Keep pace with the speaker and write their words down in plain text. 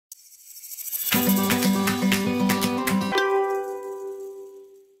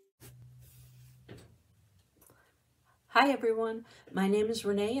Hi everyone, my name is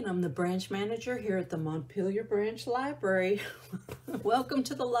Renee and I'm the branch manager here at the Montpelier Branch Library. Welcome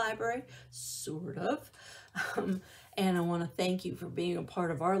to the library, sort of. And I want to thank you for being a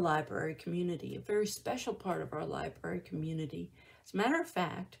part of our library community, a very special part of our library community. As a matter of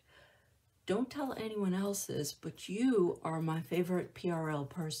fact, don't tell anyone else this, but you are my favorite PRL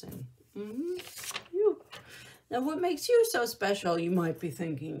person. You. Now what makes you so special, you might be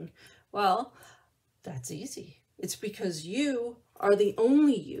thinking? Well, that's easy. It's because you are the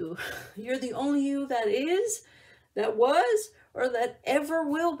only you. You're the only you that is, that was, or that ever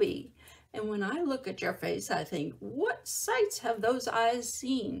will be. And when I look at your face, I think, what sights have those eyes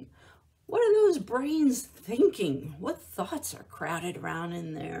seen? What are those brains thinking? What thoughts are crowded around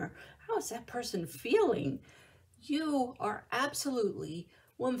in there? How is that person feeling? You are absolutely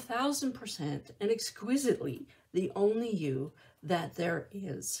 1000% and exquisitely the only you that there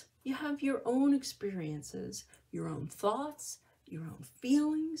is. You have your own experiences, your own thoughts, your own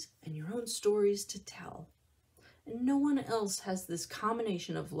feelings, and your own stories to tell. And no one else has this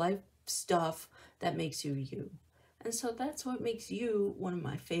combination of life stuff that makes you you. And so that's what makes you one of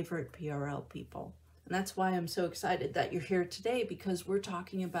my favorite PRL people. And that's why I'm so excited that you're here today, because we're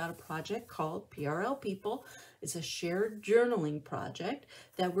talking about a project called PRL People. It's a shared journaling project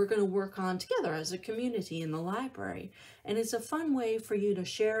that we're going to work on together as a community in the library. And it's a fun way for you to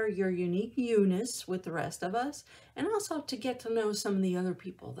share your unique you-ness with the rest of us, and also to get to know some of the other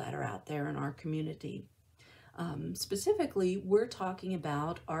people that are out there in our community. Specifically, we're talking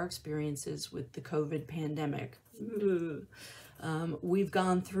about our experiences with the COVID pandemic. We've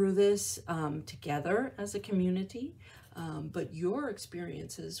gone through this together as a community, but your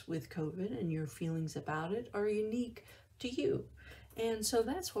experiences with COVID and your feelings about it are unique to you. And so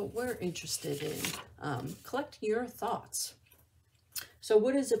that's what we're interested in, collecting your thoughts. So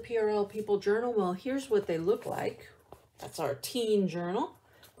what is a PRL People Journal? Well, here's what they look like. That's our teen journal.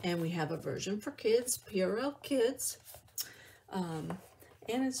 And we have a version for kids, PRL Kids. And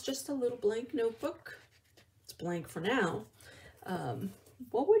it's just a little blank notebook. It's blank for now.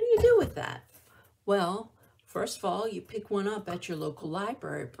 Well, what do you do with that? Well, first of all, you pick one up at your local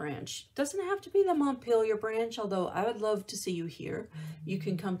library branch. It doesn't have to be the Montpelier branch, although I would love to see you here. You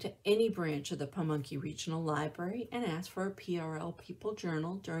can come to any branch of the Pamunkey Regional Library and ask for a PRL People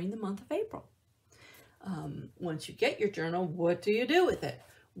Journal during the month of April. Once you get your journal, what do you do with it?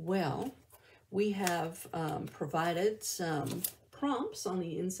 Well, we have provided some prompts on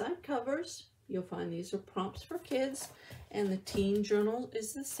the inside covers. You'll find these are prompts for kids, and the teen journal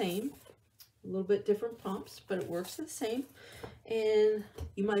is the same. A little bit different prompts, but it works the same. And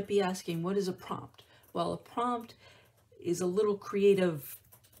you might be asking, what is a prompt? Well, a prompt is a little creative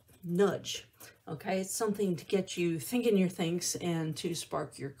nudge. Okay, it's something to get you thinking your thinks and to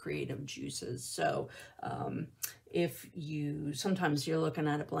spark your creative juices. So if sometimes you're looking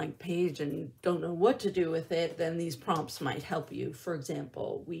at a blank page and don't know what to do with it, then these prompts might help you. For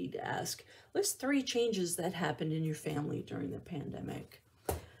example, we'd ask, list 3 changes that happened in your family during the pandemic.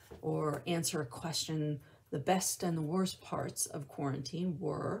 Or answer a question, the best and the worst parts of quarantine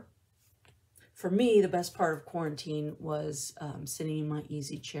were. For me, the best part of quarantine was sitting in my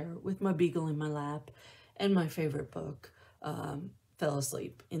easy chair with my beagle in my lap and my favorite book. Fell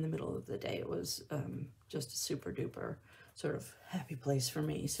asleep in the middle of the day. It was just a super duper sort of happy place for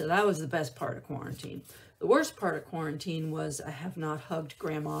me. So that was the best part of quarantine. The worst part of quarantine was I have not hugged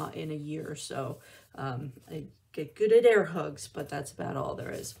grandma in a year. So I get good at air hugs, but that's about all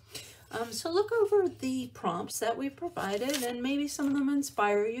there is. So look over the prompts that we provided, and maybe some of them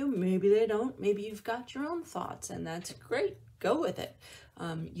inspire you. Maybe they don't. Maybe you've got your own thoughts, and that's great. Go with it.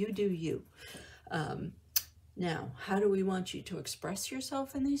 You do you. Now, how do we want you to express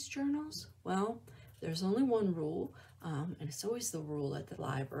yourself in these journals? Well, there's only one rule, and it's always the rule at the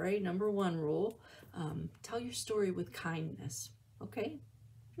library. Number 1 rule, tell your story with kindness, okay?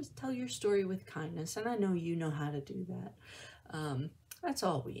 Just tell your story with kindness, and I know you know how to do that. That's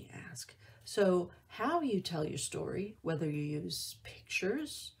all we ask. So how you tell your story, whether you use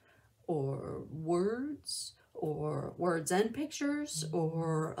pictures or words and pictures,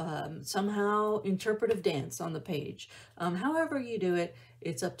 or somehow interpretive dance on the page. However you do it,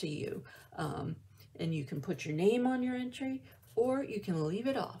 it's up to you. And you can put your name on your entry, or you can leave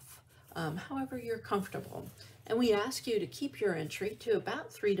it off, however you're comfortable. And we ask you to keep your entry to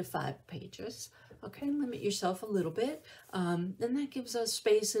about 3 to 5 pages. Okay, limit yourself a little bit. And that gives us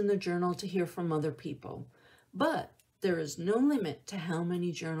space in the journal to hear from other people. But there is no limit to how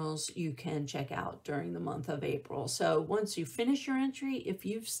many journals you can check out during the month of April. So once you finish your entry, if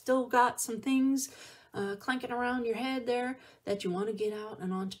you've still got some things clanking around your head there that you want to get out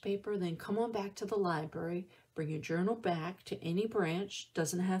and onto paper, then come on back to the library, bring your journal back to any branch,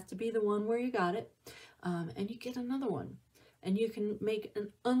 doesn't have to be the one where you got it, and you get another one. And you can make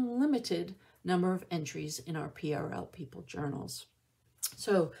an unlimited number of entries in our PRL People journals.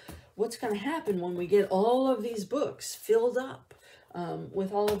 So what's going to happen when we get all of these books filled up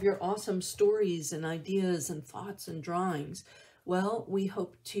with all of your awesome stories and ideas and thoughts and drawings? Well, we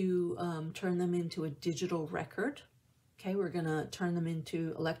hope to turn them into a digital record. Okay, we're going to turn them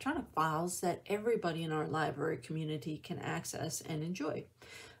into electronic files that everybody in our library community can access and enjoy.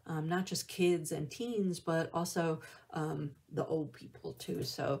 Not just kids and teens, but also the old people too.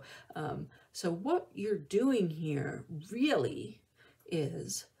 So, so what you're doing here really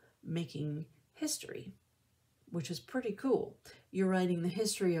is making history, which is pretty cool. You're writing the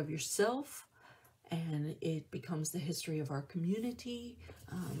history of yourself, and it becomes the history of our community,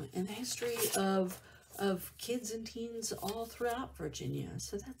 and the history of kids and teens all throughout Virginia.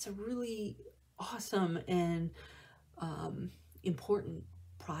 So that's a really awesome and important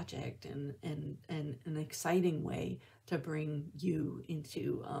project, and an exciting way to bring you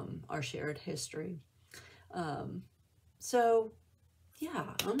into our shared history. So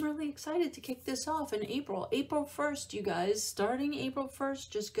yeah, I'm really excited to kick this off in April 1st, you guys. Starting April 1st,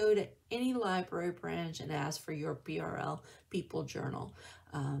 just go to any library branch and ask for your PRL People Journal.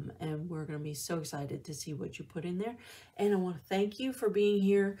 And we're going to be so excited to see what you put in there. And I want to thank you for being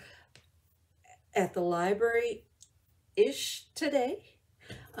here at the library-ish today.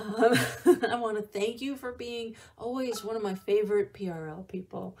 I want to thank you for being always one of my favorite PRL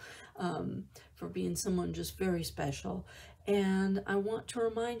people, for being someone just very special. And I want to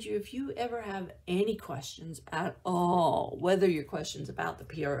remind you, if you ever have any questions at all, whether your questions about the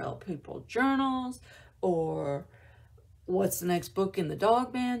PRL People journals, or what's the next book in the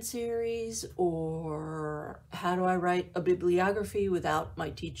Dog Man series, or how do I write a bibliography without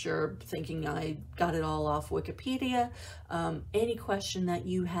my teacher thinking I got it all off Wikipedia, any question that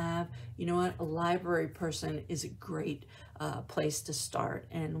you have, you know what, a library person is a great place to start.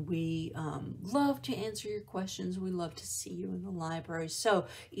 And we love to answer your questions. We love to see you in the library. So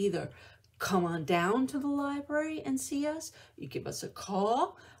either come on down to the library and see us, you give us a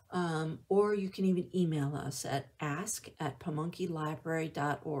call, or you can even email us at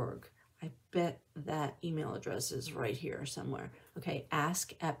ask@pamunkeylibrary.org. I bet that email address is right here somewhere. Okay,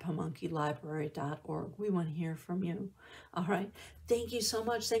 ask@pamunkeylibrary.org. We want to hear from you. All right. Thank you so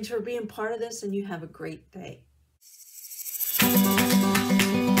much. Thanks for being part of this, and you have a great day.